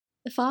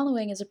The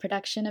following is a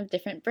production of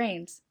Different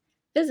Brains.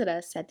 Visit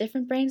us at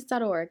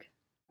differentbrains.org.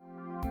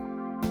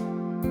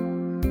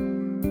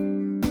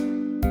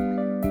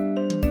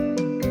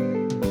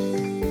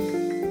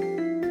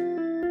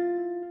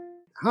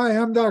 Hi,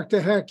 I'm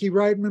Dr. Hackie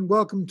Reitman.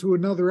 Welcome to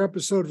another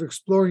episode of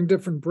Exploring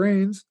Different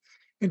Brains.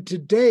 And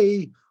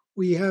today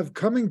we have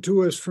coming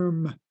to us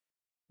from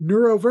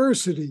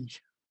Neuroversity,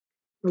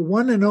 the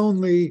one and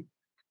only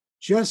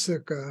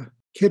Jessica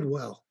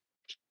Kidwell.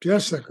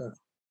 Jessica.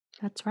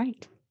 That's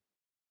right.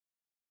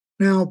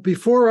 Now,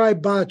 before I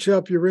botch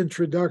up your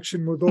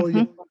introduction with all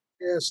your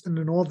podcasting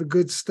and all the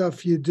good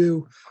stuff you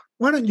do,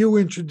 why don't you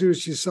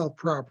introduce yourself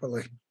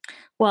properly?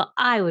 Well,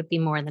 I would be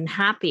more than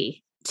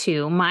happy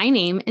to. My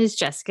name is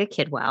Jessica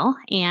Kidwell,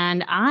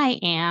 and I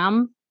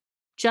am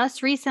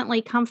just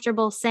recently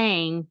comfortable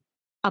saying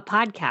a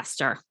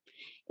podcaster.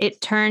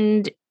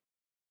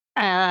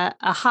 A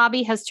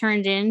hobby has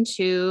turned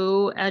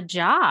into a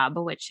job,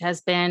 which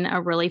has been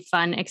a really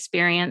fun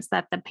experience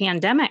that the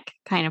pandemic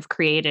kind of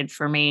created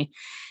for me.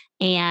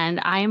 And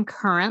I am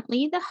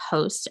currently the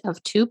host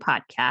of two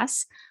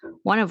podcasts,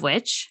 one of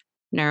which,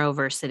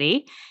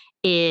 Neuroversity,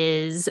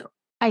 is,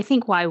 I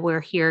think, why we're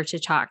here to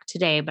talk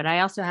today. But I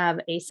also have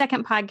a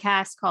second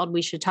podcast called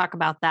We Should Talk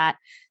About That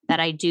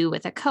I do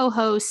with a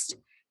co-host.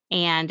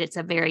 And it's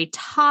a very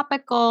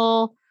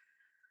topical.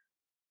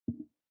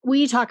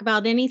 We talk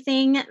about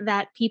anything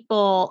that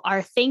people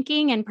are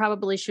thinking and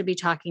probably should be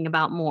talking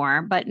about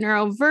more. But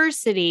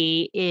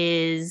Neuroversity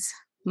is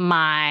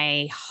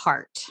my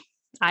heart.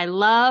 I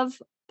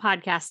love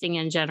podcasting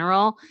in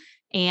general,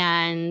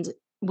 and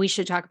We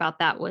Should Talk About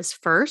That was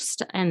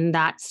first, and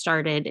that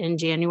started in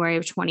January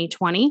of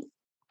 2020.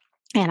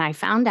 And I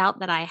found out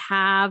that I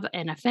have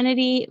an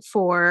affinity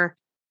for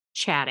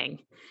chatting.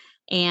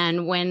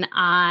 And when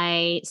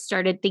I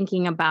started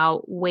thinking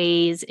about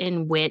ways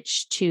in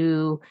which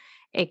to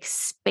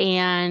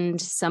expand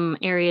some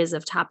areas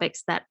of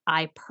topics that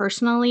I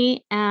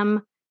personally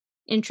am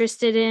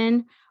interested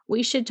in,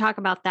 We Should Talk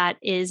About That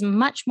is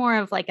much more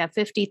of like a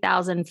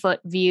 50,000 foot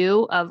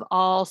view of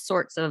all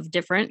sorts of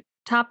different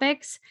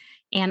topics.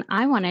 And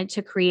I wanted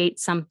to create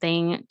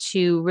something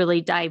to really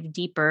dive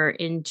deeper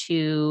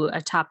into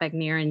a topic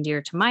near and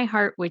dear to my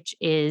heart, which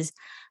is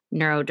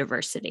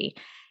neurodiversity.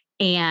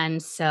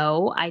 And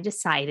so I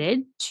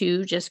decided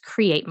to just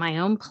create my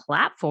own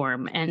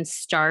platform and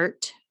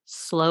start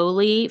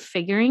slowly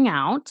figuring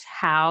out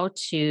how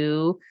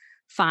to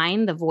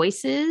find the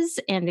voices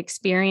and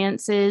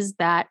experiences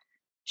that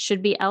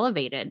should be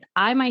elevated.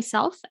 I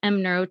myself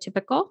am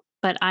neurotypical,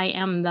 but I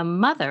am the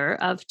mother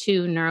of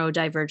two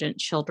neurodivergent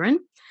children,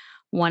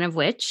 one of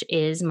which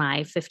is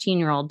my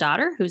 15-year-old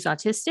daughter who's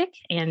autistic,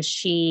 and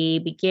she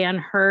began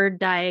her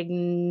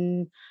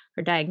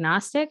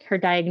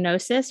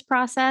diagnosis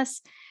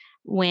process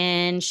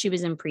when she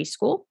was in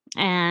preschool.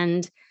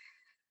 And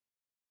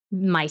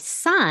my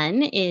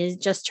son is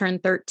just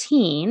turned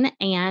 13,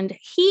 and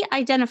he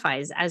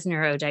identifies as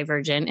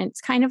neurodivergent. It's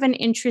kind of an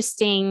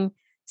interesting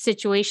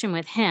situation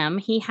with him.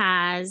 He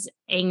has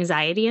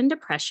anxiety and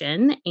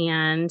depression,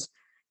 and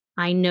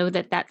I know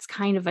that that's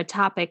kind of a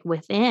topic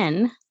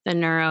within the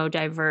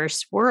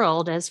neurodiverse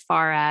world as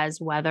far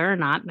as whether or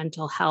not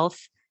mental health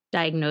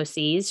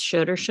diagnoses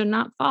should or should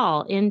not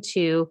fall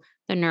into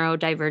the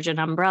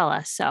neurodivergent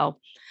umbrella. So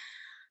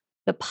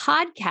the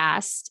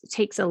podcast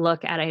takes a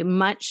look at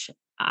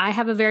I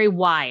have a very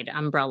wide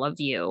umbrella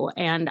view,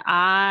 and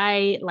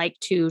I like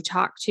to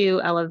talk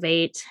to,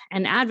 elevate,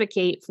 and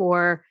advocate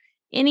for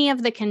any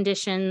of the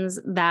conditions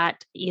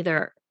that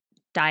either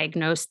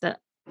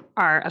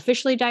are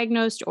officially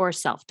diagnosed or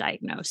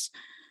self-diagnosed.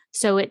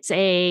 So it's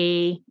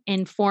a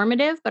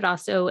informative, but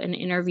also an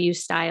interview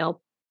style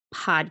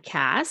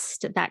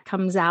podcast that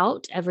comes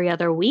out every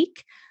other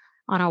week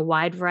on a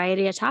wide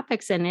variety of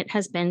topics. And it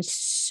has been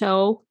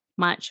so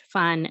much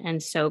fun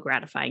and so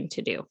gratifying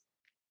to do.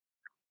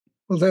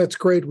 Well, that's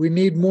great. We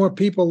need more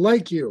people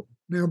like you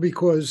now,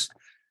 because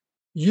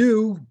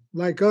you,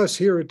 like us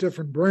here at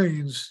Different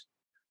Brains,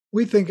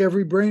 we think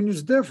every brain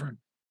is different.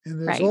 And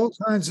there's Right. all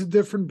kinds of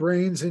different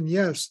brains. And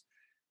yes,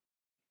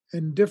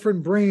 in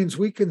different brains,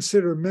 we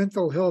consider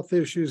mental health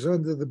issues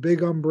under the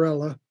big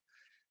umbrella.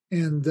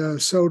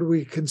 And so do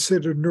we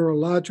consider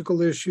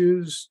neurological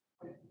issues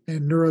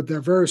and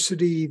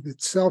neurodiversity,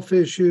 itself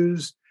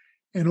issues,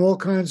 and all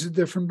kinds of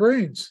different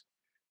brains.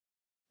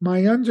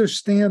 My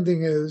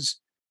understanding is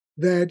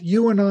that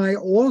you and I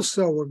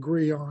also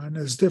agree on,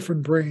 as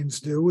different brains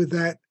do, with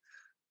that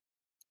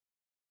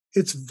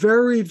it's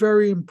very,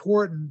 very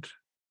important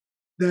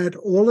that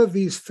all of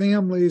these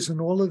families and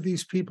all of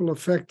these people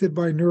affected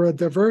by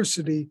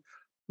neurodiversity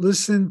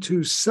listen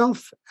to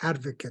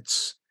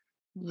self-advocates.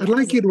 Yes. I'd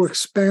like you to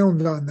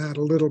expound on that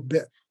a little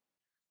bit.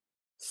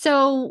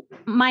 So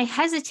my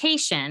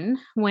hesitation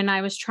when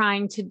I was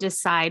trying to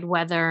decide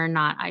whether or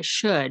not I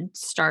should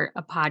start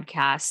a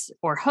podcast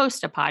or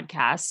host a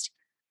podcast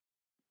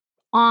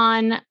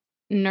on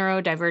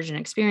neurodivergent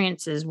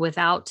experiences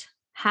without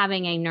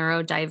having a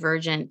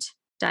neurodivergent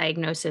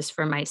diagnosis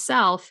for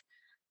myself,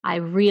 I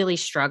really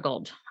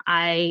struggled.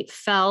 I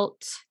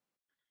felt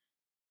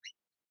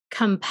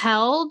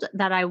compelled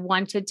that I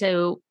wanted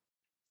to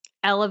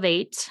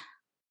elevate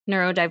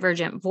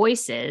neurodivergent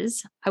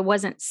voices, I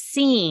wasn't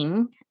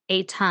seeing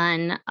a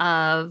ton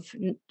of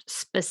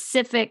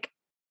specific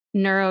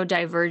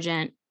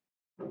neurodivergent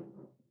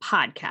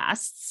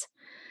podcasts.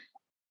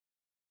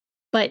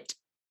 But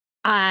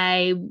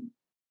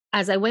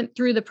as I went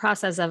through the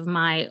process of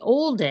my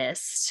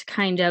oldest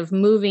kind of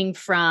moving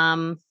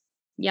from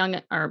being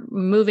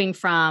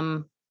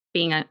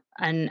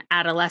an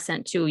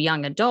adolescent to a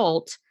young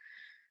adult,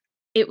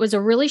 it was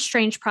a really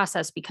strange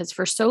process because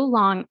for so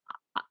long,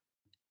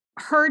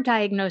 her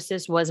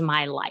diagnosis was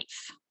my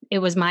life. It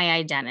was my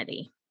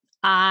identity.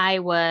 I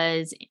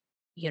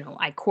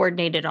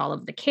coordinated all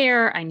of the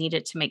care. I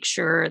needed to make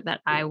sure that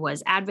I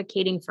was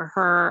advocating for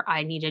her.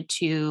 I needed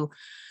to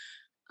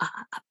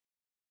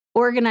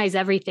organize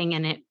everything,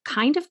 and it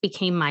kind of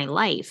became my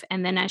life.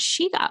 And then as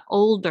she got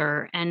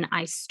older and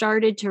I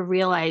started to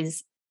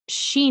realize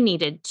she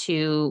needed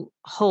to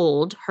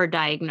hold her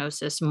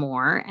diagnosis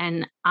more,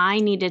 and I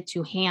needed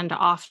to hand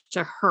off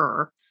to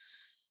her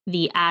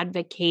the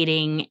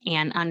advocating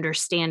and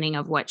understanding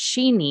of what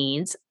she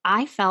needs,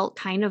 I felt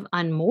kind of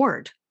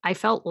unmoored. I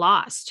felt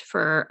lost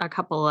for a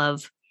couple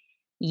of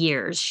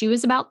years. She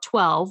was about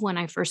 12 when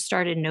I first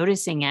started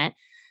noticing it.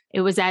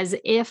 It was as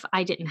if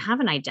I didn't have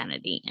an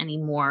identity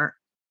anymore.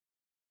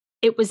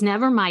 It was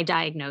never my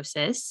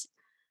diagnosis,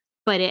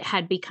 but it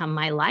had become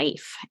my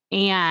life.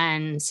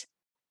 And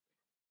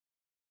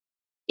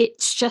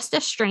it's just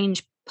a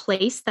strange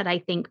place that I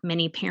think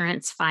many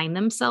parents find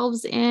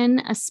themselves in,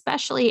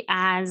 especially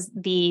as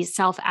the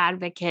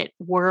self-advocate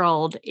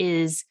world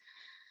is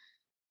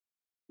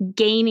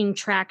gaining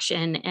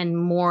traction and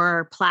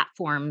more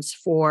platforms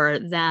for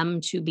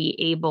them to be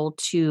able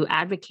to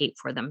advocate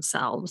for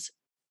themselves.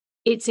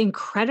 It's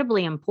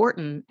incredibly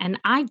important. And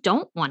I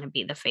don't want to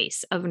be the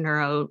face of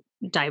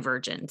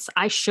neurodivergence.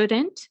 I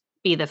shouldn't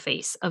be the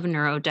face of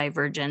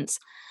neurodivergence,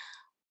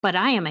 but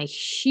I am a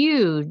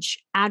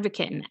huge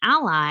advocate and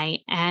ally,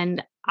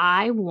 and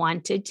I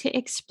wanted to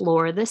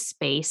explore the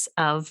space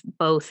of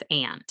both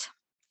and.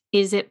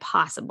 Is it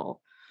possible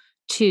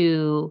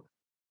to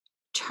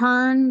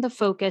turn the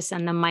focus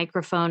and the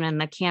microphone and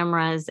the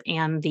cameras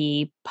and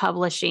the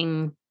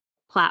publishing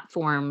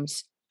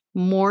platforms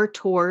more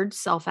towards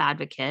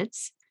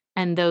self-advocates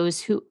and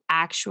those who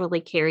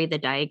actually carry the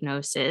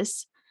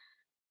diagnosis,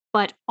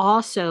 but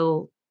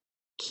also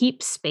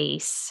keep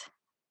space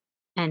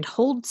and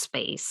hold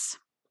space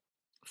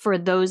for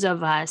those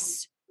of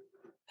us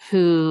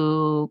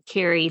who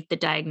carried the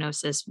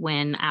diagnosis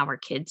when our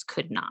kids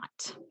could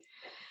not.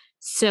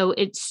 So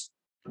it's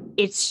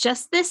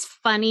just this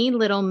funny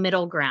little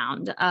middle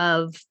ground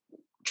of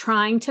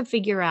trying to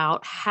figure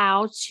out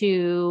how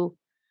to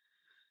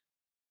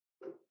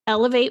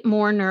elevate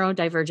more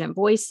neurodivergent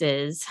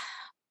voices,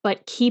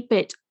 but keep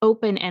it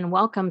open and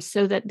welcome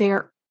so that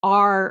there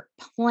are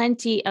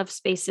plenty of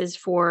spaces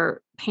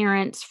for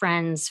parents,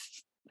 friends,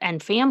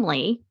 and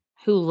family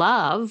who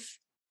love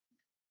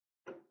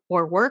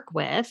or work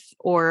with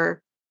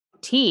or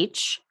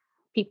teach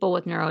people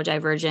with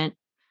neurodivergent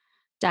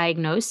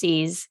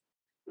diagnoses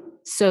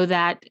so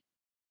that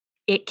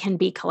it can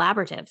be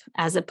collaborative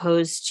as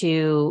opposed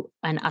to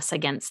an us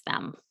against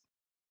them.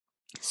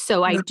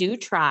 So I do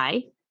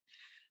try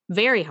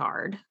very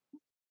hard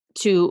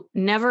to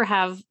never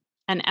have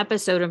an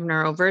episode of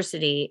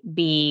Neuroversity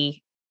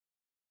be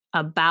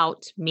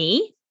about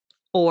me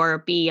or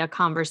be a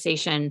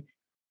conversation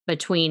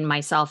between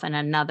myself and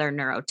another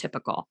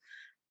neurotypical.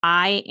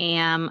 I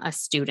am a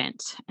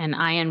student and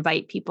I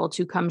invite people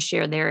to come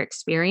share their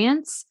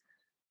experience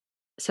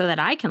so that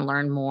I can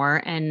learn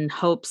more, and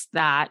hopes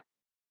that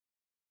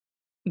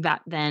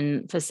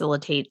then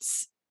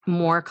facilitates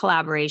more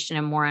collaboration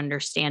and more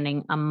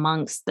understanding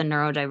amongst the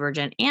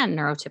neurodivergent and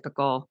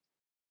neurotypical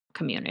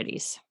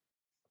communities.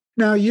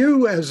 Now,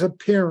 you as a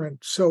parent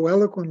so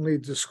eloquently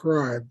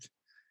described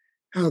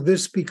how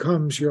this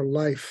becomes your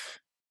life.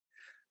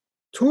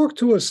 Talk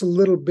to us a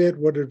little bit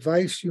what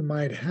advice you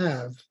might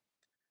have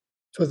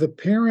for the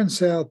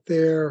parents out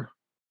there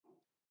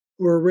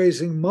who are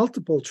raising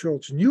multiple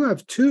children. You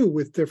have two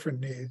with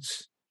different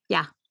needs.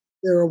 Yeah.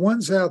 There are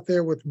ones out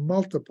there with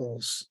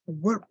multiples.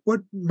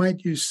 What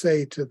might you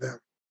say to them?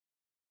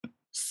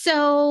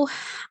 So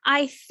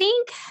I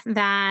think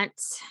that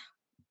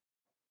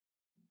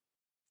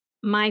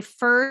my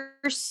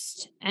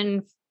first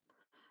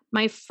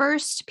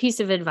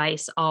piece of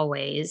advice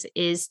always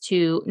is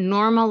to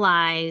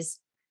normalize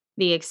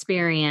the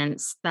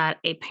experience that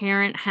a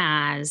parent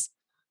has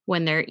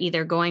when they're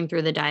either going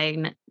through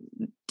the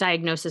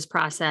diagnosis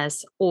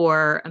process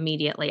or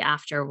immediately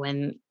after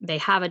when they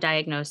have a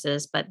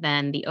diagnosis, but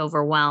then the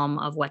overwhelm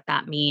of what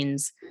that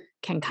means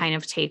can kind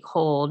of take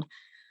hold.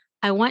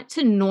 I want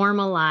to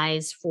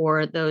normalize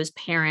for those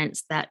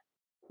parents that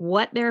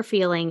what they're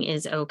feeling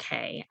is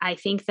okay. I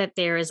think that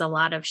there is a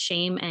lot of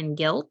shame and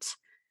guilt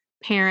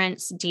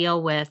parents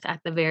deal with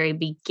at the very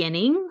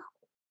beginning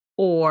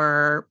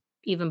or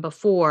even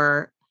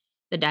before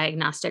the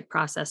diagnostic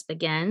process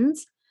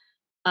begins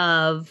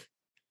of,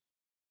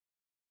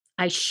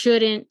 I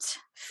shouldn't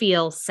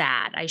feel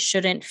sad. I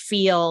shouldn't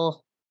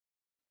feel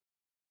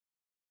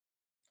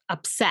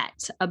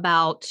upset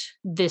about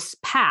this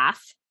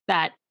path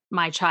that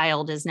my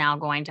child is now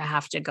going to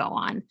have to go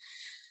on.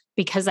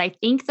 Because I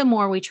think the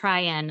more we try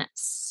and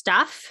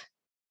stuff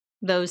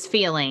those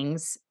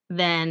feelings,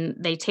 then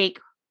they take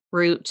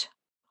root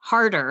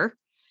harder.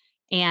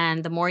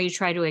 And the more you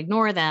try to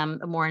ignore them,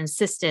 the more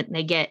insistent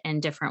they get in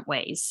different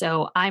ways.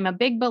 So I'm a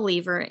big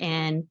believer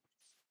in,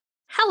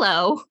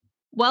 hello,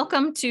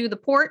 welcome to the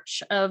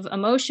porch of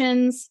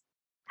emotions.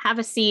 Have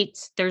a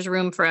seat. There's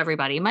room for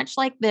everybody. Much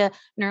like the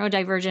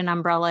neurodivergent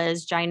umbrella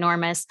is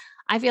ginormous,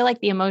 I feel like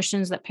the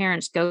emotions that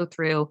parents go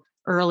through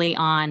early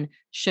on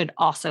should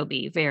also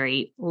be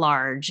very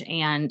large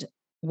and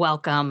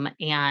welcome.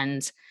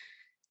 And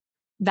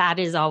that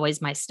is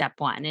always my step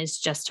one, is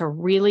just to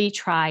really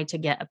try to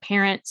get a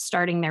parent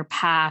starting their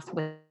path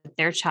with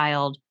their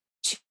child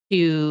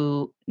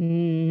to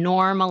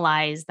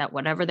normalize that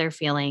whatever they're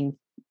feeling,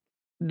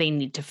 they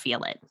need to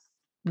feel it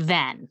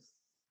then.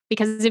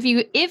 Because if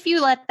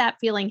you let that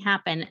feeling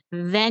happen,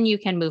 then you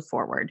can move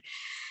forward.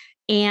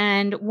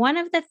 And one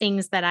of the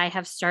things that I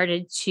have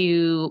started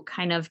to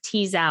kind of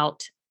tease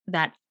out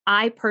that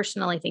I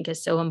personally think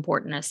is so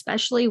important,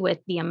 especially with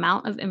the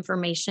amount of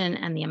information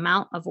and the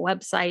amount of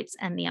websites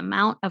and the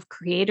amount of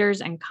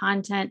creators and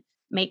content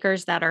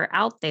makers that are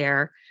out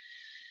there,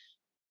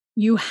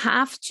 you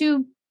have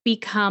to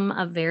become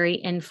a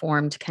very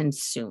informed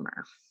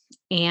consumer.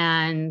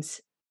 And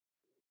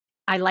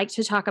I like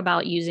to talk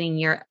about using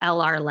your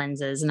LR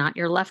lenses, not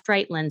your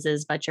left-right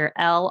lenses, but your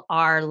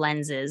LR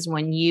lenses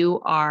when you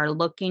are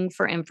looking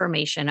for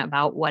information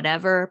about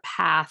whatever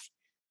path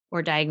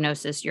or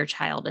diagnosis your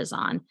child is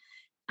on.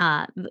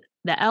 The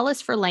L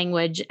is for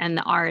language and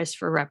the R is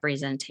for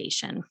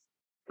representation.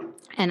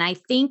 And I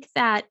think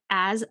that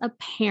as a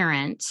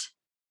parent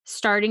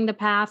starting the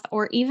path,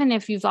 or even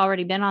if you've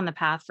already been on the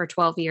path for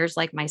 12 years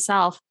like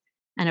myself,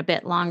 and a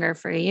bit longer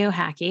for you,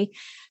 Hacky,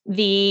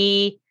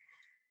 the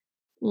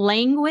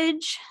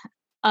language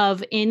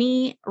of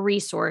any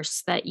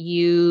resource that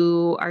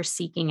you are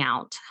seeking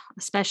out,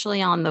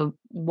 especially on the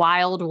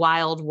wild,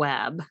 wild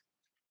web,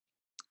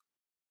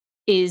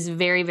 is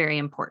very, very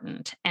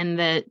important. And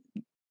the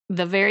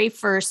very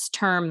first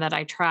term that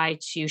I try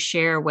to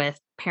share with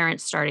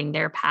parents starting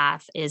their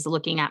path is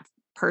looking at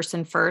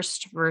person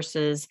first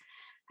versus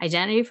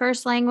identity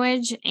first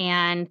language.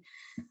 And,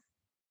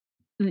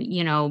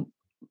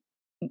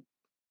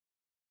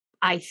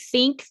 I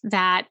think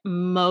that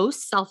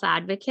most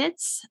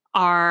self-advocates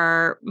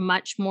are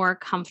much more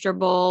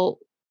comfortable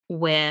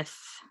with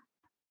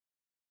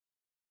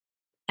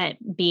not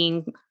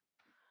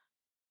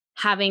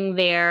having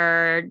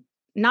their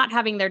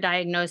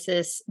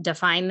diagnosis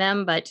define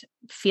them, but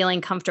feeling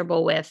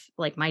comfortable with,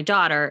 like my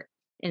daughter,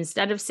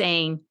 instead of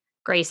saying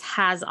Grace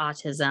has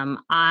autism,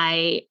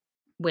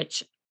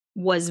 which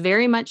was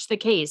very much the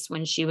case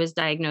when she was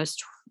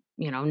diagnosed,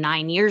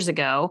 9 years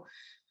ago,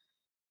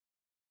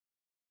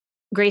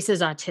 Grace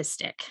is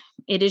autistic.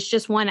 It is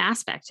just one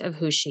aspect of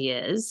who she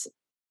is.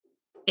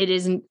 It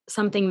isn't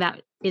something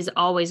that is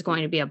always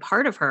going to be a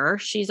part of her.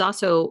 She's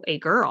also a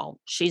girl.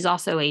 She's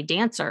also a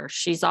dancer.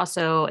 She's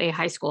also a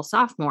high school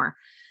sophomore.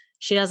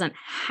 She doesn't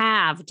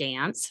have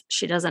dance.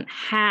 She doesn't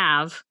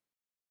have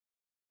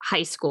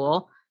high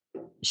school.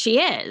 She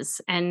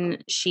is,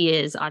 and she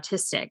is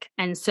autistic.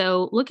 And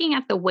so looking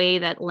at the way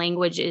that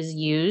language is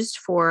used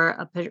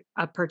for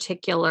a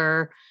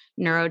particular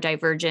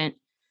neurodivergent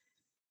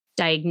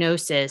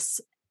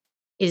diagnosis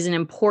is an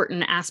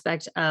important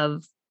aspect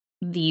of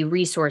the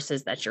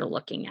resources that you're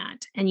looking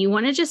at. And you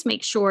want to just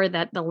make sure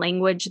that the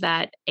language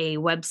that a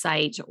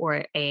website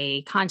or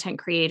a content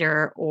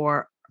creator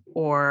or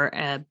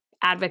a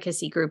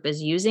advocacy group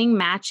is using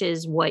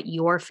matches what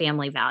your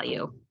family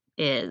value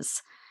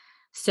is.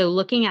 So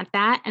looking at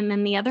that. And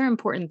then the other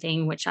important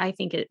thing, which I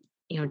think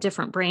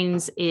Different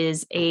Brains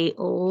is a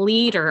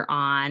leader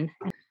on,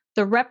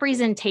 the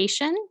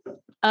representation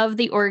of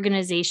the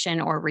organization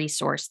or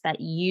resource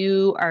that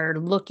you are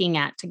looking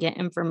at to get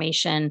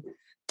information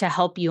to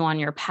help you on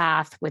your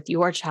path with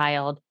your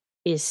child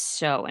is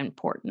so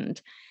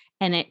important.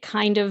 And it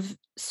kind of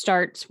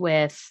starts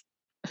with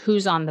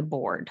who's on the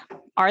board.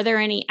 Are there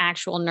any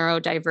actual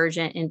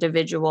neurodivergent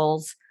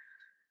individuals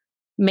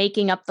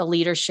making up the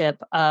leadership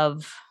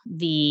of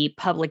the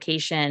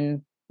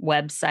publication,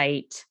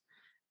 website,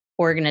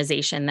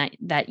 organization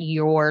that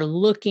you're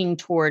looking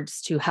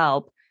towards to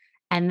help?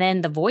 And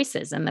then the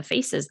voices and the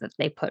faces that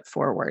they put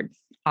forward.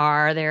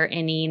 Are there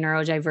any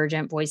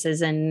neurodivergent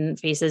voices and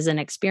faces and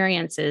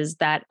experiences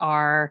that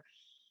are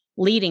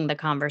leading the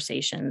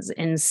conversations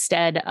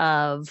instead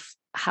of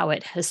how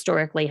it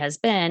historically has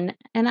been?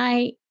 And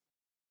I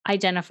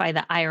identify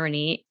the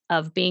irony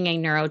of being a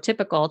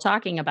neurotypical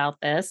talking about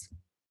this,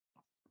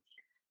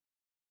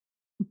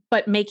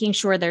 but making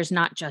sure there's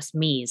not just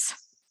me's,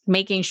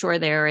 making sure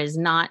there is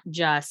not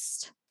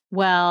just,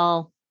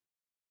 well,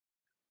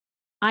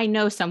 I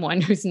know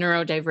someone who's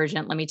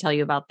neurodivergent. Let me tell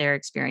you about their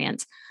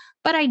experience.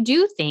 But I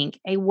do think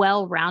a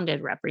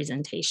well-rounded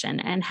representation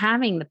and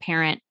having the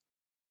parent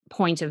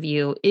point of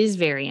view is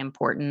very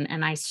important.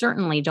 And I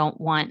certainly don't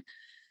want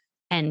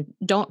and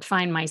don't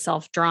find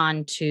myself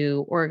drawn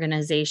to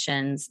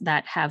organizations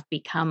that have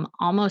become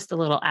almost a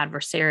little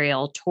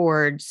adversarial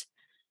towards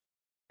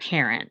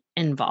parent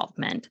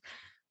involvement.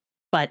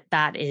 But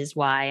that is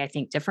why I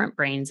think Different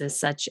Brains is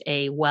such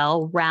a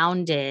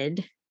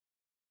well-rounded,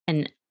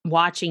 and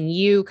watching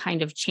you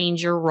kind of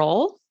change your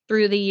role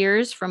through the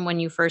years from when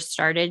you first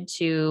started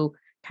to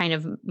kind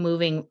of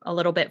moving a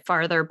little bit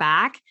farther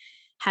back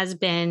has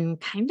been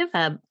kind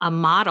of a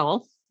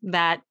model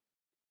that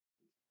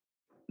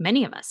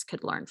many of us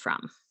could learn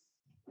from.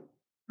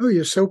 Oh,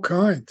 you're so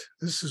kind.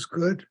 This is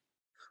good.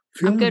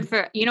 I'm good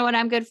for, you know what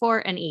I'm good for?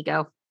 An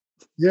ego.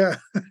 Yeah.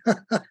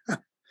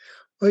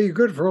 Well, you're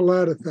good for a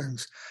lot of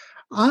things.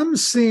 I'm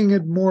seeing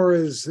it more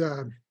as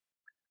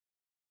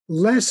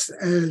less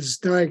as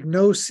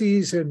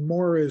diagnoses and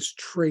more as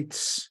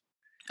traits.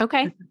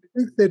 Okay. I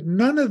think that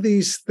none of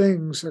these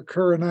things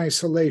occur in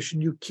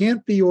isolation. You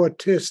can't be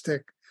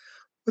autistic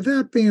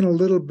without being a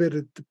little bit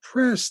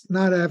depressed,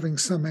 not having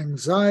some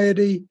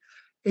anxiety.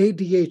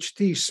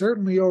 ADHD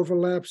certainly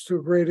overlaps to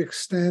a great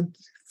extent.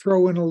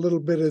 Throw in a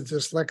little bit of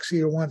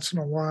dyslexia once in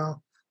a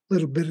while, a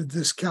little bit of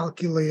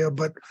dyscalculia,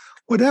 but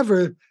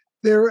whatever.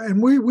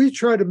 And we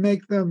try to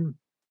make them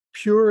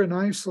pure and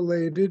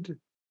isolated,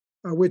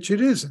 which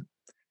it isn't.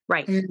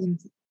 Right.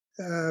 And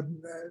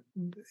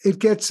it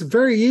gets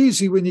very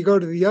easy when you go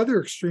to the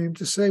other extreme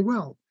to say,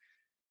 well,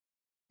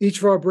 each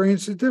of our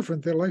brains are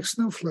different. They're like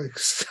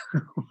snowflakes.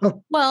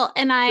 Well,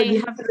 and I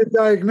you have a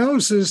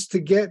diagnosis to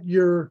get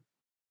your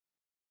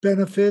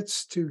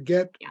benefits, to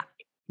get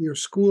your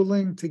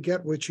schooling, to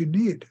get what you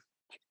need.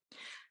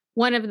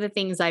 One of the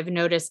things I've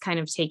noticed kind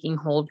of taking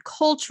hold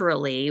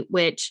culturally,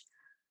 which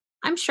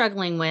I'm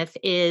struggling with,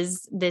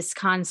 is this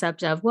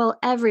concept of, well,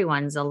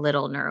 everyone's a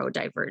little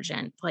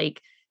neurodivergent.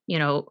 Like,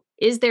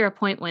 is there a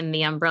point when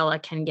the umbrella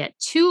can get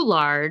too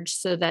large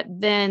so that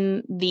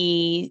then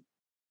the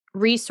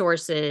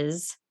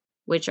resources,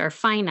 which are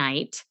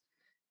finite,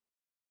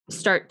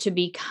 start to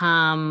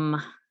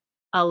become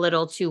a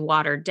little too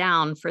watered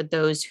down for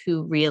those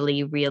who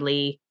really,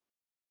 really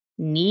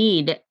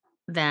need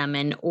them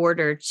in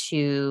order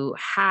to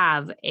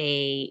have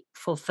a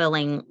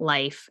fulfilling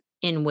life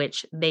in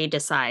which they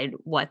decide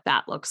what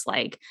that looks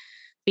like?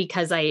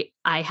 Because I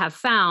have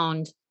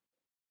found,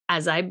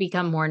 as I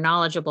become more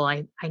knowledgeable,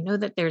 I know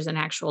that there's an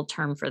actual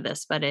term for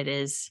this, but it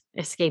is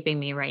escaping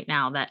me right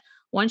now, that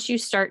once you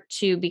start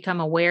to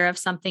become aware of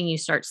something, you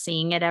start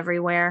seeing it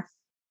everywhere.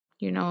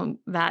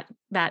 That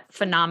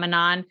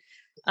phenomenon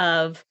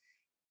of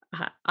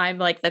I'm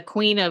like the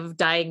queen of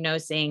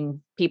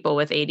diagnosing people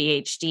with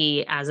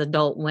ADHD as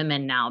adult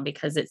women now,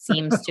 because it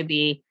seems to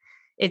be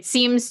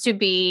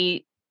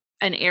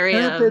an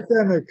area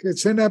epidemic.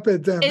 It's an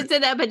epidemic. It's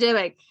an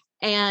epidemic.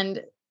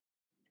 And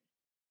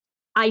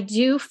I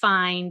do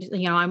find,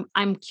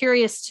 I'm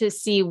curious to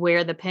see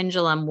where the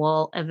pendulum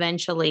will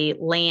eventually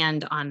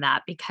land on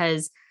that,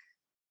 because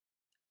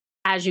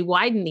as you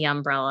widen the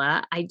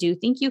umbrella, I do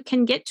think you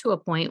can get to a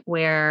point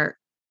where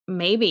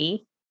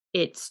maybe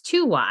it's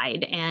too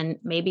wide and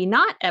maybe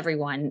not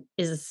everyone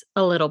is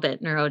a little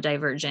bit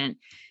neurodivergent,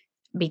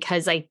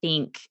 because I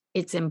think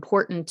it's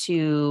important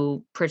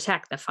to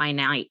protect the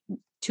finite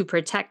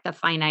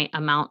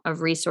amount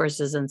of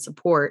resources and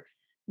support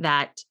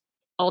that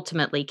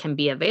ultimately can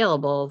be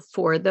available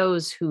for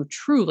those who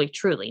truly,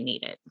 truly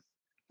need it.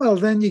 Well,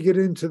 then you get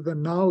into the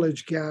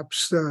knowledge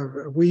gaps.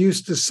 We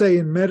used to say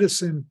in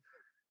medicine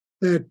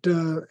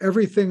that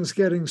everything's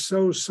getting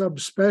so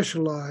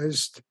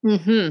subspecialized.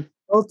 Mm-hmm.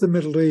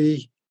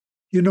 Ultimately,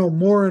 you know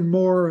more and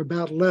more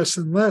about less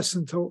and less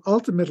until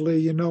ultimately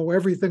you know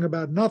everything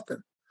about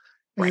nothing.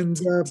 Right. And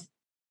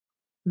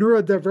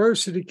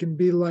neurodiversity can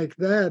be like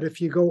that. If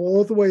you go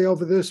all the way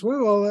over this,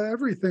 well,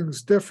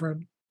 everything's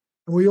different.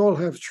 And we all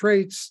have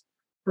traits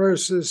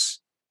versus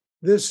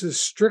this is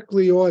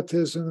strictly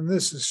autism and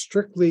this is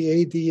strictly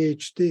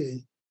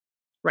ADHD.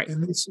 Right.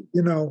 And this,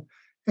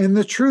 and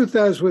the truth,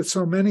 as with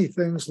so many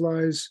things,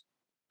 lies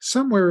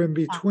somewhere in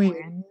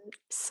between.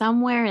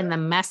 Somewhere in the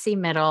messy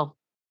middle.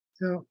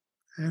 Yeah.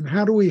 And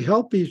how do we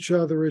help each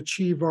other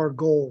achieve our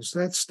goals?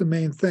 That's the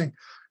main thing.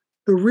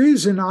 The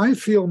reason I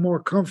feel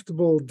more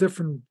comfortable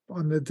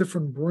on the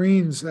different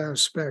brains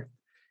aspect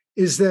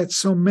is that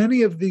so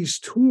many of these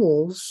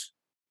tools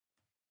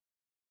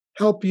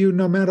help you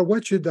no matter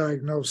what your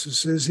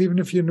diagnosis is, even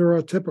if you're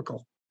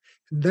neurotypical.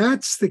 And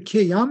that's the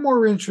key. I'm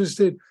more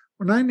interested,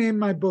 when I named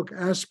my book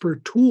Asper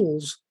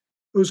Tools,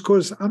 it was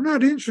because I'm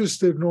not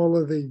interested in all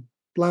of the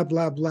blah,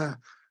 blah, blah.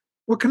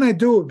 What can I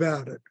do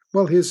about it?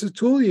 Well, here's a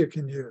tool you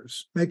can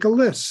use. Make a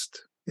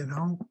list,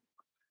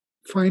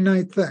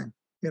 finite thing,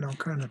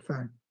 kind of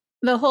thing.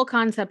 The whole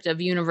concept of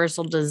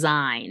universal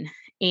design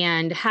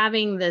and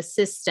having the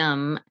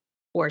system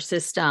or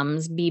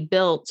systems be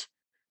built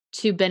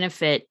to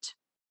benefit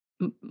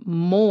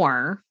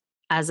more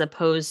as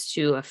opposed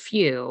to a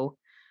few,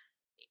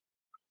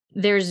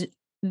 there's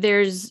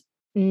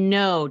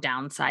no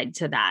downside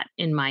to that,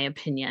 in my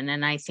opinion.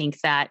 And I think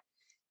that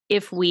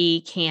if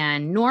we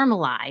can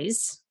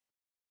normalize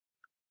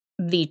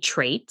the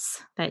traits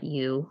that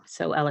you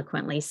so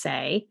eloquently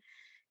say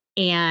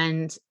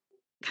and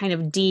kind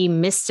of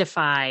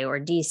demystify or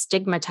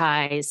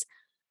destigmatize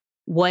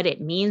what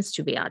it means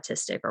to be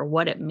autistic or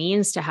what it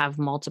means to have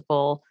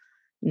multiple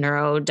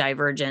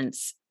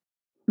neurodivergence,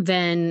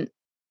 then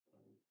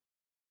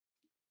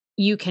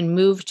you can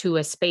move to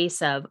a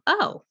space of,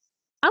 oh,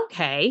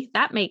 okay,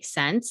 that makes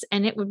sense.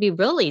 And it would be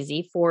real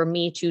easy for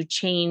me to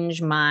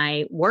change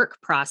my work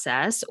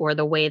process or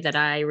the way that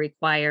I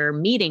require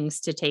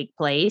meetings to take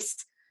place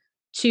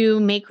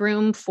to make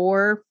room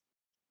for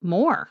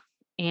more.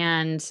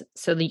 And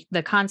so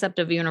the concept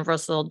of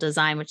universal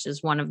design, which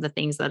is one of the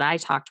things that I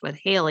talked with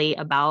Haley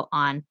about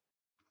on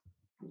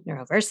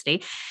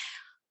Neuroversity,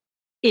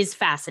 is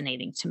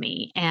fascinating to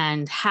me.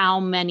 And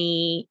how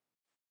many,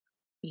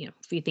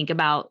 if you think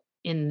about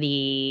in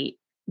the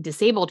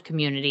disabled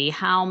community,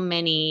 how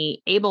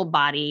many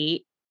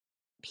able-bodied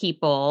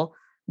people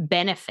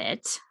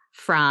benefit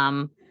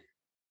from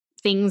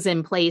things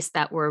in place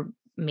that were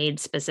made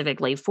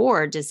specifically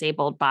for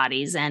disabled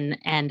bodies. And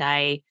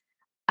I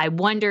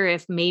wonder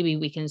if maybe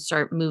we can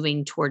start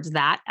moving towards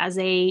that as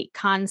a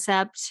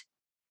concept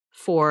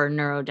for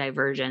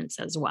neurodivergence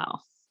as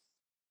well.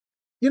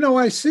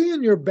 I see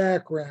in your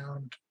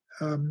background,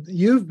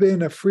 you've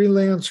been a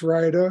freelance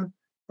writer,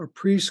 a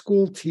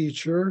preschool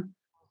teacher,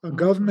 a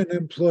government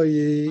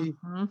employee,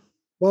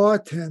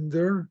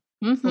 bartender,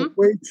 a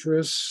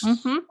waitress,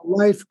 a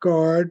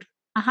lifeguard,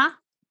 a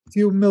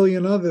few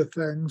million other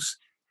things.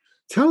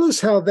 Tell us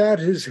how that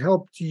has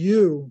helped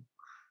you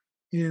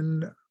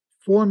in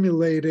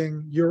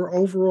formulating your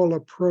overall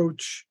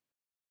approach,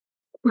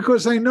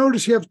 because I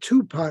notice you have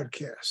 2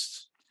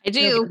 podcasts. I do.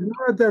 You have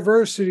a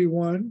neurodiversity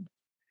one,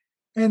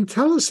 and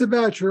tell us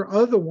about your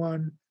other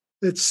one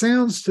that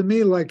sounds to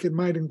me like it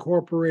might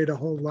incorporate a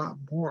whole lot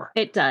more.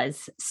 It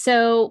does.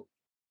 So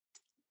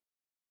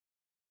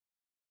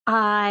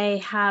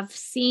I have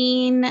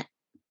seen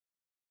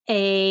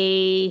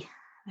there's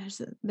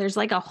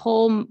like a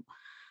whole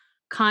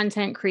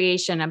content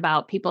creation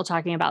about people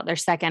talking about their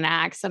second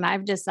acts. And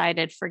I've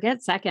decided,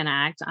 forget second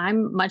act.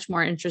 I'm much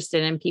more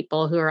interested in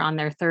people who are on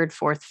their third,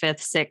 fourth,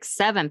 fifth, sixth,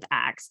 seventh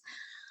acts.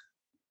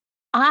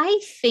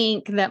 I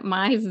think that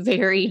my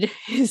varied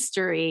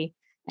history,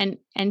 and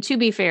to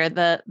be fair,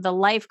 the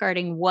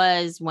lifeguarding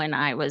was when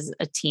I was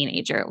a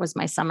teenager. It was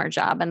my summer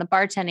job, and the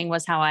bartending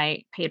was how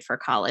I paid for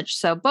college.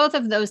 So both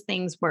of those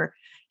things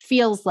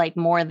feels like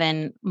more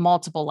than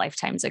multiple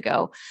lifetimes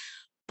ago.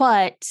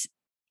 But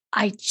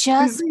I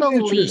just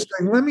believe.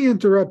 Let me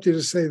interrupt you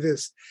to say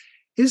this.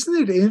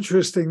 Isn't it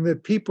interesting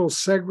that people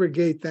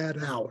segregate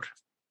that out?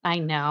 I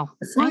know.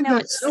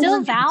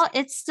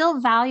 It's still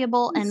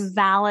valuable and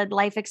valid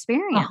life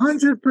experience.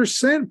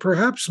 100%,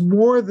 perhaps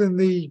more than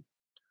the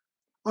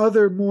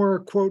other more,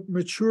 quote,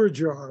 mature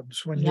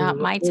jobs.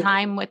 My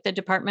time with the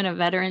Department of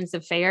Veterans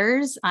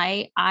Affairs,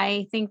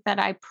 I think that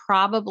I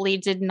probably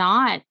did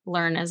not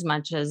learn as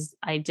much as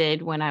I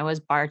did when I was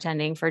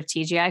bartending for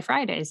TGI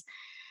Fridays.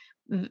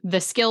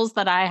 The skills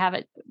that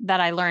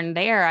I learned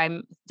there,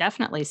 I'm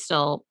definitely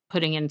still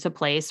putting into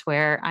place,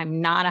 where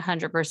I'm not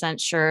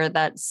 100% sure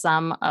that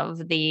some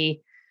of the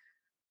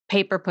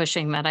paper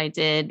pushing that I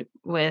did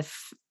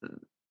with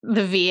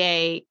the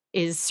VA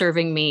is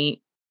serving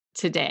me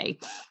today.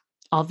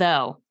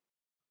 Although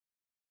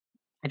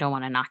I don't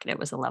want to knock it. It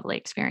was a lovely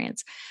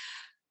experience.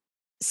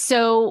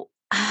 So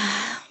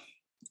I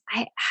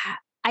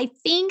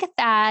think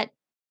that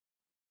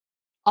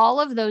all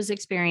of those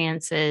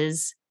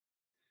experiences,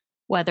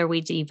 whether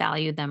we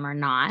devalue them or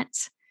not,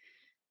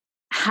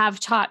 have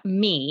taught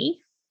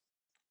me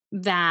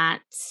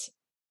that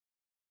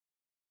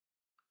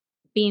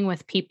being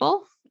with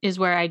people is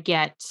where I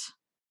get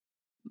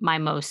my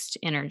most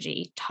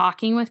energy.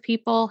 Talking with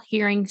people,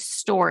 hearing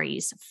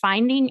stories,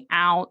 finding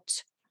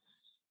out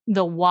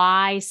the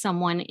why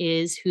someone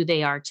is who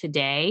they are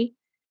today,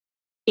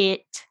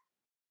 it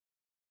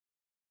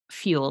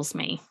fuels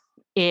me.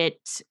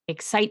 It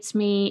excites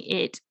me.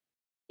 It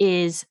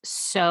is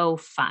so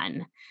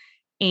fun.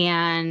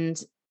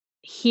 And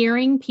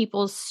hearing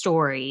people's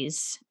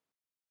stories,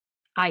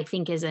 I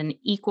think, is an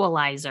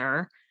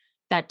equalizer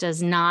that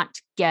does not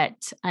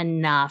get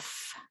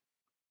enough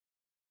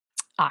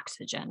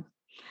oxygen.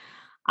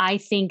 I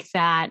think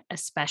that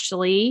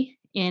especially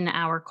in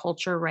our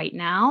culture right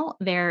now,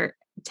 there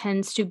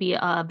tends to be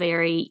a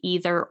very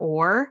either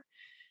or.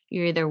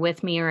 You're either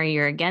with me or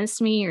you're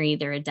against me. You're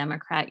either a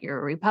Democrat, you're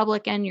a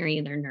Republican, you're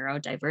either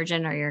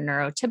neurodivergent or you're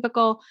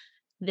neurotypical.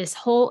 This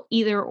whole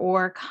either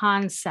or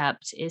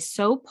concept is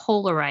so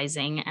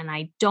polarizing, and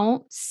I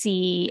don't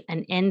see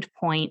an end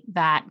point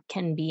that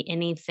can be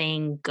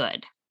anything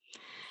good.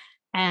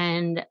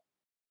 And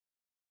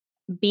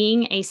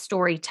being a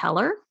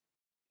storyteller,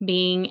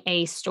 being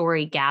a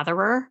story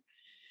gatherer,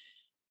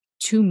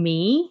 to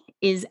me,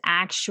 is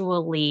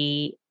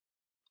actually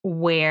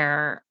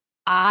where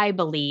I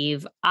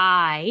believe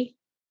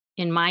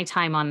in my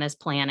time on this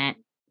planet,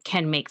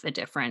 can make the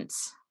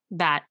difference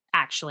that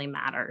actually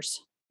matters.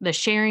 The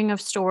sharing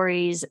of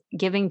stories,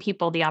 giving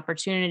people the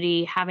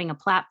opportunity, having a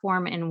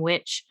platform in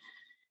which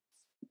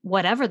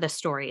whatever the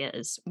story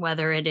is,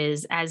 whether it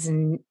is as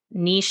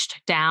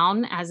niched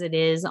down as it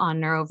is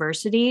on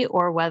Neuroversity,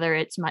 or whether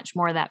it's much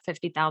more that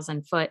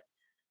 50,000 foot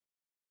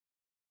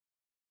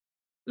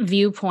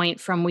viewpoint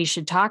from We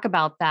Should Talk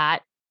About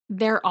That.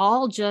 They're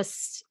all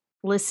just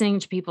listening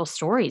to people's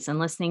stories and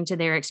listening to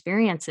their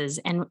experiences.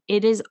 And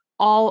it is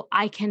all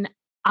I can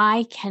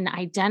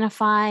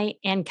identify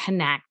and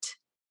connect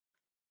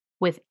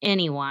with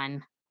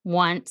anyone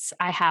once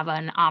I have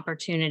an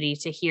opportunity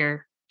to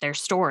hear their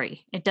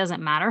story. It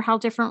doesn't matter how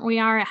different we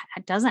are.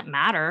 It doesn't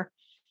matter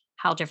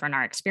how different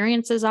our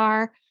experiences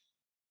are,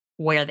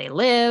 where they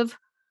live,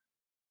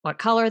 what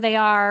color they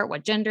are,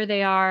 what gender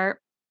they are.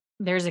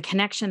 There's a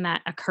connection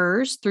that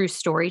occurs through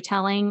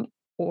storytelling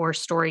or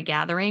story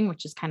gathering,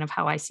 which is kind of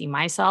how I see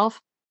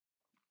myself,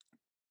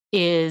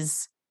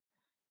 is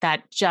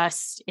that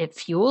just, it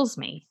fuels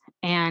me.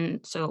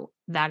 And so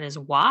that is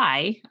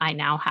why I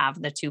now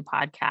have the 2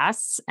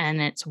 podcasts.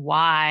 And it's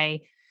why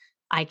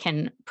I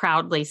can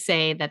proudly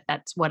say that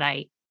that's what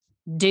I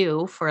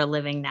do for a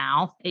living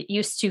now. It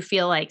used to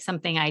feel like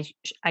something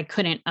I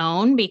couldn't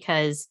own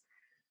because,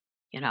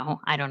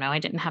 I don't know, I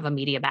didn't have a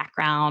media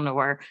background,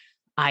 or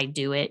I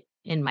do it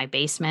in my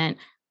basement,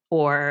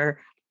 or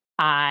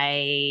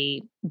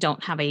I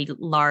don't have a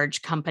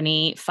large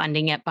company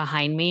funding it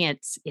behind me.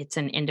 It's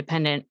an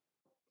independent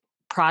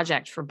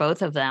project for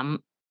both of them.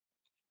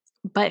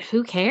 But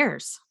who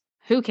cares?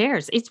 Who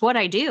cares? It's what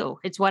I do.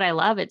 It's what I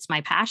love. It's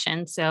my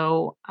passion.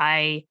 So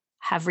I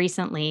have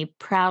recently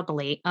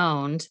proudly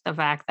owned the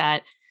fact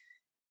that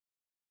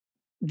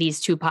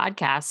these 2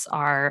 podcasts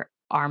are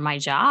my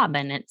job,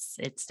 and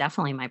it's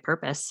definitely my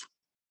purpose.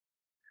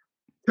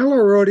 Tell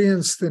our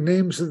audience the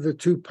names of the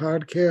 2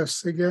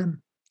 podcasts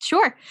again.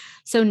 Sure.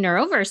 So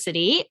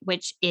Neuroversity,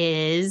 which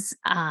is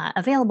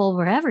available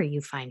wherever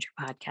you find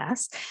your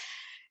podcast,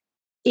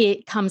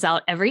 it comes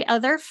out every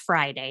other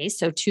Friday.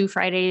 So 2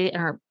 Friday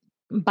or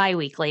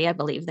biweekly, I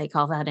believe they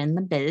call that in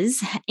the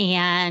biz.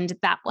 And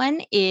that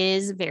one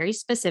is very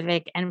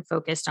specific and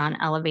focused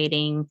on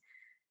elevating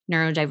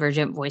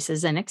neurodivergent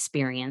voices and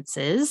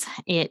experiences.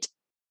 It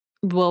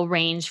will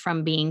range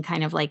from being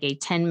kind of like a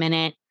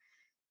 10-minute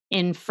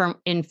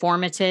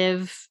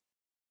informative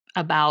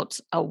about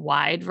a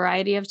wide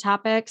variety of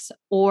topics,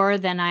 or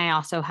then I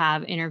also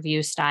have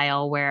interview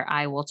style where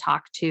I will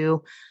talk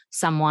to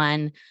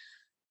someone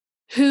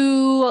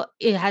who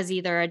has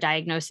either a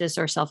diagnosis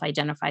or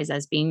self-identifies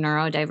as being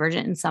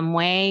neurodivergent in some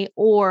way,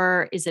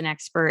 or is an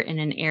expert in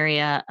an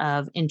area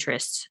of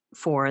interest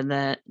for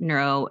the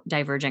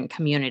neurodivergent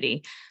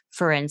community.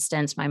 For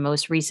instance, my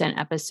most recent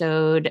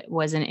episode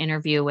was an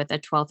interview with a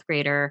 12th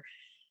grader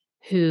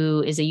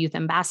who is a youth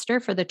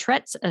ambassador for the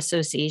Tourette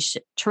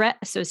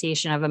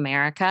Association of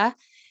America.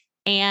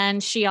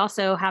 And she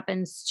also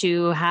happens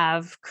to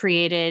have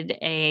created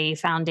a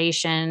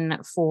foundation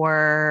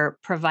for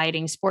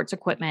providing sports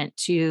equipment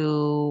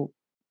to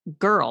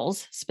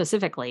girls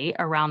specifically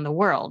around the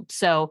world.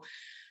 So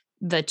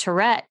the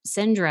Tourette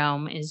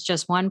syndrome is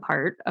just one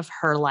part of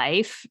her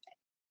life.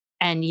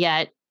 And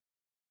yet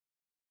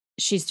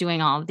she's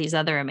doing all of these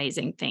other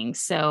amazing things.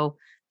 So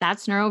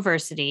that's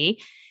Neuroversity.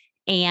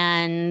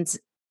 And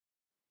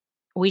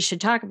We Should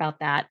Talk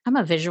About That. I'm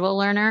a visual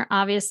learner.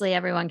 Obviously,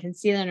 everyone can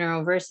see the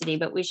Neuroversity,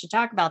 but We Should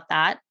Talk About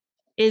That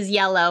is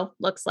yellow.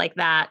 Looks like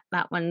that.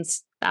 That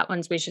one's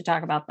We Should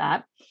Talk About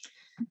That.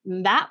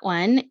 That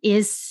one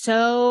is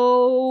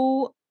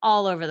so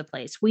all over the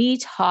place. We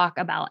talk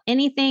about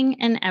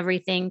anything and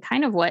everything,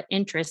 kind of what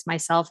interests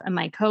myself and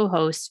my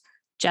co-host,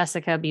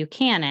 Jessica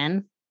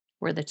Buchanan.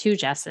 We're the 2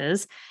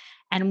 Jesses.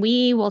 And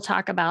we will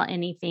talk about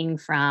anything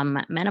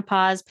from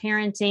menopause,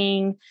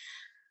 parenting,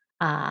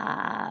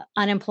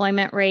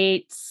 unemployment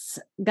rates,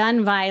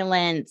 gun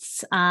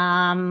violence,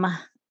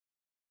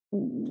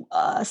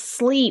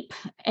 sleep,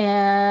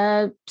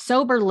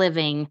 sober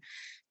living,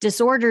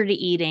 disordered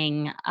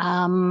eating.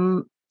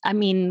 I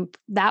mean,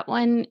 that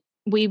one,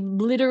 we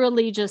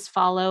literally just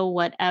follow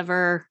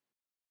whatever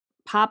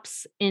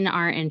pops in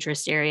our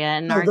interest area.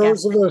 And Now,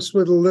 those of us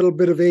with a little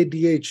bit of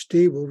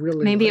ADHD will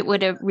really maybe it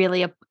would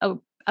really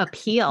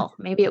appeal.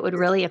 Maybe it would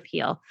really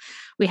appeal.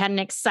 We had an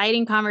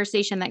exciting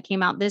conversation that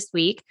came out this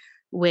week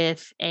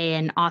with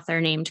an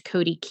author named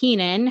Cody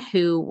Keenan,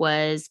 who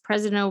was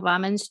President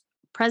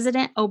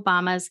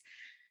Obama's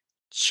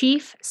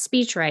chief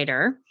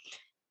speechwriter.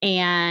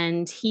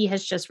 And he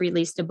has just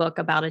released a book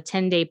about a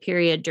 10-day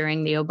period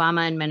during the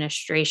Obama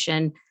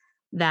administration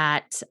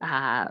that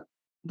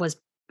was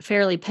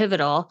fairly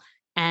pivotal.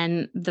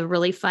 And the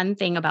really fun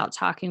thing about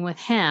talking with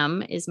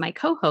him is my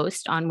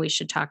co-host on We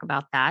Should Talk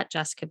About That,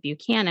 Jessica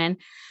Buchanan.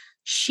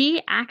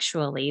 She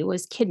actually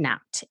was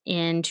kidnapped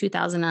in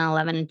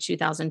 2011 and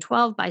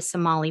 2012 by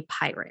Somali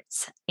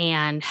pirates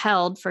and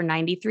held for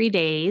 93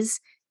 days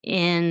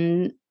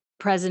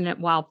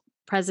while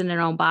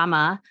President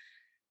Obama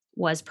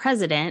was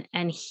president,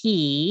 and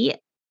he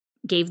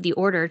gave the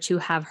order to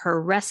have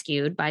her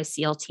rescued by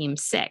SEAL Team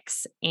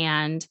 6.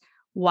 And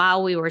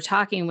while we were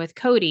talking with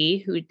Cody,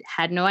 who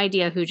had no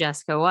idea who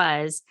Jessica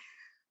was,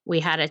 we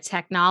had a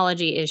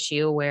technology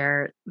issue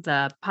where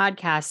the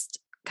podcast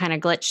kind of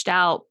glitched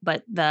out,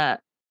 but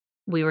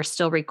we were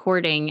still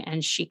recording,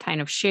 and she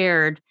kind of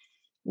shared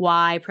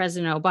why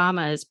President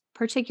Obama is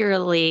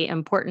particularly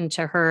important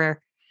to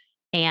her.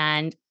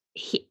 And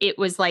it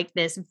was like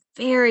this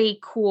very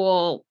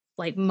cool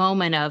like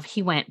moment of,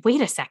 he went,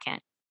 wait a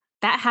second,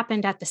 that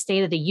happened at the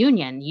State of the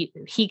Union.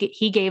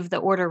 He gave the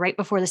order right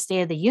before the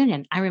State of the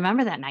Union. I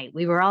remember that night.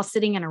 We were all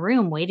sitting in a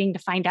room waiting to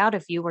find out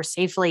if you were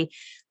safely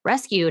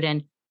rescued.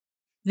 And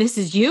this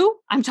is you.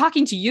 I'm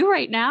talking to you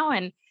right now.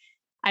 And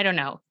I don't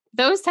know.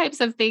 Those types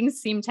of things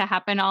seem to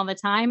happen all the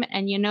time.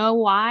 And you know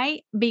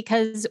why?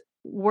 Because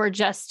we're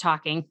just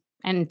talking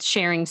and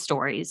sharing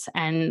stories.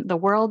 And the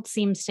world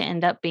seems to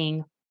end up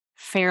being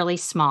fairly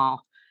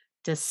small,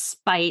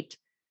 despite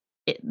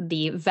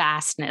the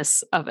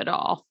vastness of it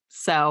all.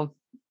 So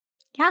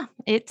yeah,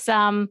 it's,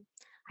 I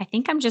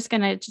think I'm just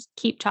going to just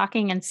keep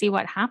talking and see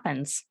what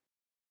happens.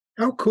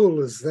 How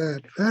cool is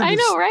that? I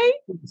know, right?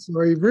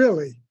 Sorry,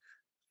 really.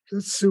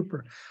 That's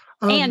super.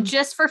 And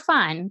just for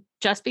fun,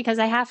 just because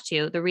I have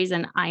to, the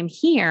reason I'm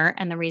here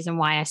and the reason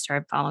why I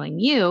started following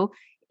you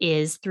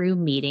is through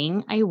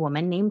meeting a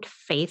woman named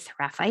Faith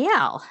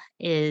Raphael,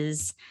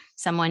 is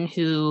someone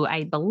who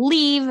I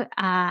believe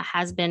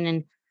has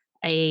been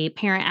a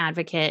parent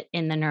advocate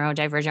in the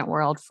neurodivergent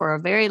world for a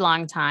very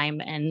long time.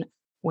 And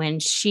when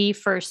she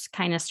first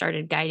kind of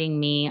started guiding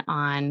me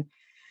on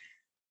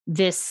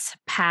this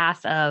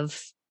path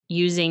of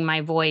using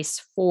my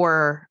voice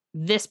for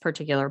this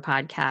particular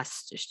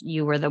podcast,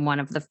 you were one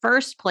of the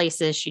first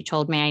places she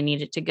told me I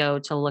needed to go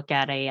to look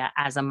at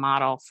as a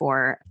model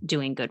for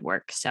doing good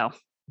work. So,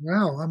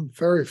 wow, I'm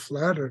very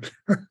flattered.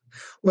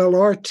 Well,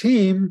 our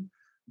team,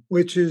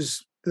 which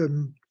is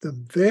the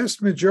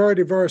vast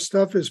majority of our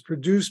stuff, is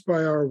produced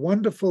by our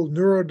wonderful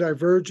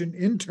neurodivergent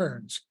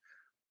interns.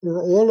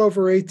 We're all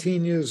over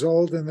 18 years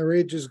old, and their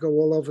ages go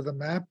all over the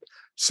map.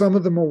 Some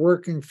of them are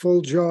working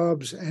full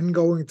jobs and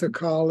going to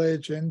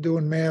college and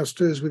doing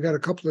masters. We got a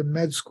couple in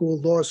med school,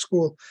 law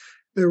school.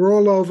 They're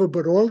all over,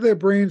 but all their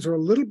brains are a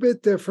little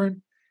bit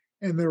different,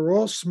 and they're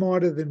all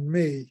smarter than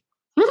me.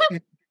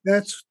 And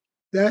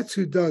that's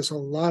who does a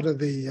lot of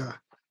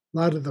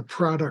the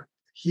product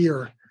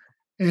here.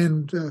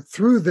 And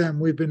through them,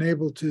 we've been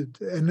able to.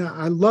 And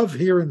I love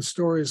hearing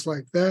stories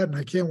like that, and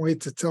I can't wait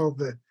to tell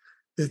the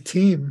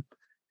team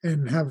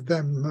and have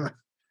them.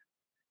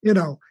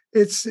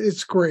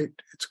 It's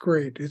great. It's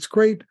great. It's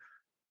great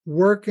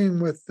working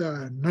with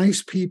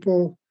nice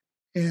people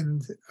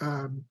and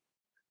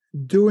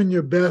doing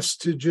your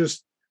best to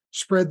just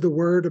spread the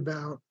word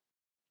about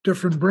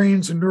different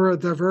brains and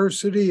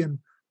neurodiversity and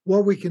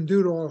what we can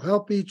do to all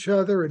help each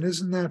other. And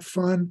isn't that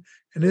fun?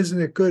 And isn't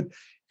it good?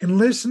 And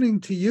listening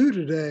to you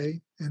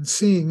today and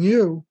seeing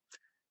you,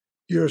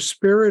 your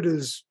spirit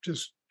is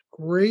just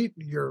great.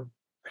 You're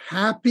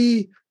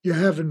happy. You're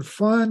having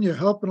fun. You're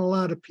helping a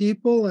lot of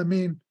people. I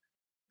mean,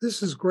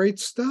 this is great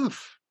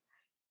stuff.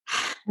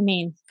 I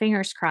mean,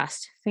 fingers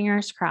crossed,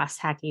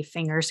 Hacky,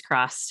 fingers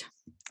crossed.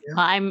 Yeah.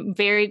 Well, I'm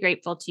very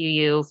grateful to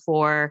you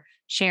for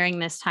sharing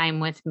this time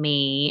with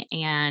me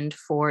and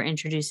for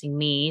introducing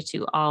me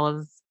to all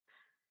of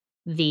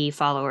the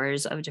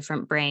followers of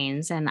Different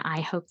Brains. And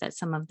I hope that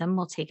some of them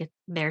will take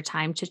their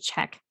time to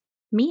check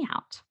me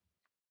out.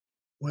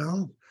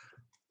 Well,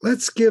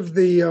 let's give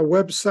the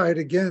website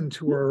again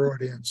to our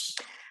audience.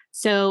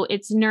 So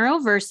it's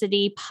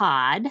Neuroversity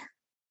Pod,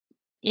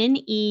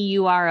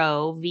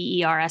 NEUROVERSITY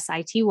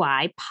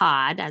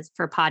pod, as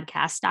for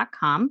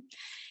podcast.com.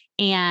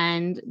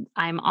 And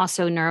I'm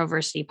also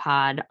Neuroversity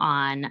Pod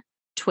on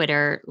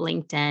Twitter,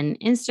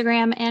 LinkedIn,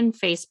 Instagram, and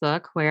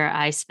Facebook, where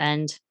I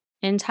spend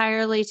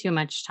entirely too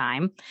much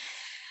time.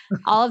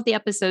 All of the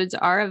episodes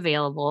are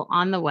available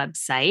on the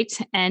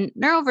website. And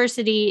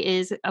Neuroversity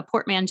is a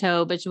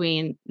portmanteau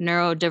between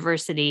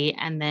neurodiversity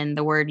and then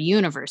the word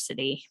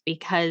university,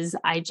 because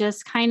I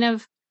just kind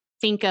of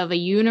think of a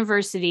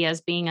university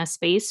as being a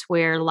space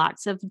where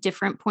lots of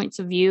different points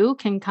of view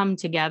can come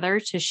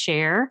together to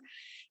share.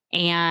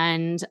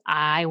 And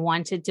I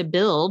wanted to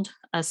build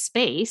a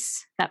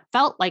space that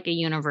felt like a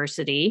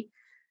university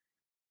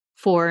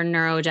for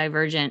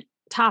neurodivergent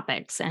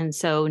topics. And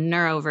so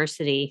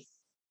Neuroversity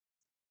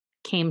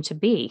came to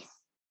be.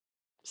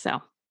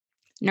 So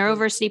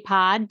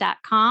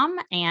neuroversitypod.com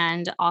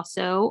and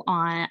also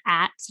on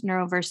at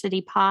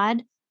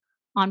neuroversitypod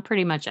on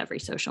pretty much every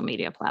social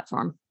media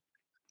platform.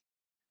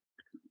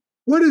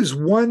 What is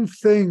one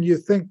thing you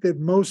think that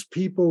most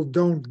people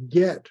don't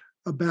get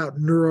about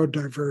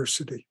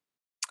neurodiversity?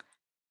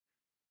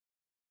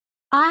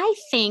 I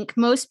think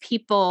most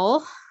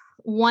people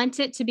want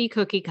it to be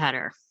cookie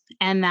cutter,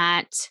 and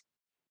that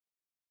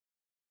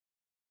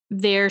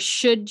there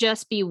should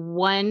just be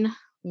one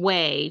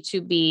way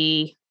to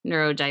be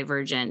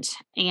neurodivergent,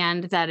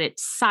 and that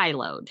it's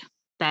siloed.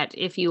 That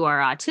if you are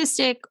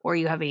autistic or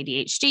you have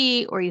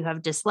ADHD or you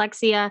have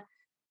dyslexia,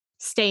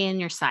 stay in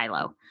your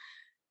silo.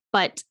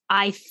 But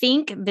I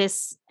think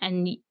this,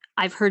 and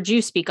I've heard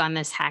you speak on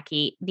this,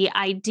 Hacky, the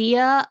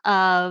idea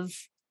of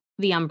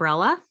the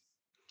umbrella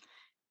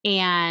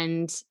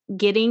and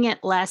getting it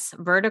less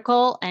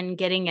vertical and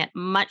getting it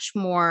much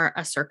more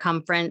a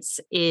circumference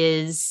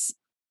is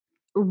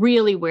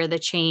really where the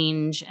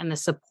change and the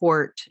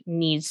support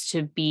needs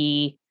to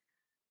be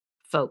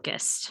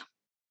focused.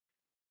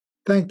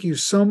 Thank you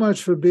so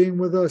much for being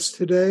with us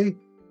today.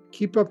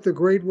 Keep up the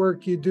great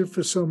work you do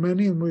for so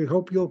many, and we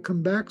hope you'll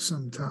come back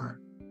sometime.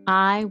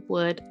 I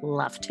would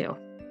love to.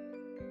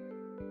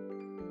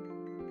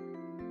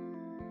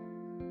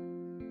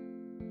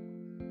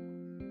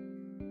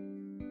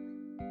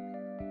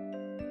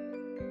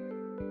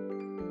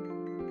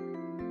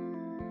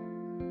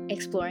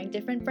 Exploring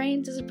Different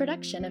Brains is a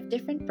production of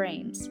Different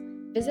Brains.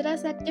 Visit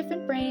us at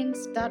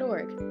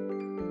differentbrains.org.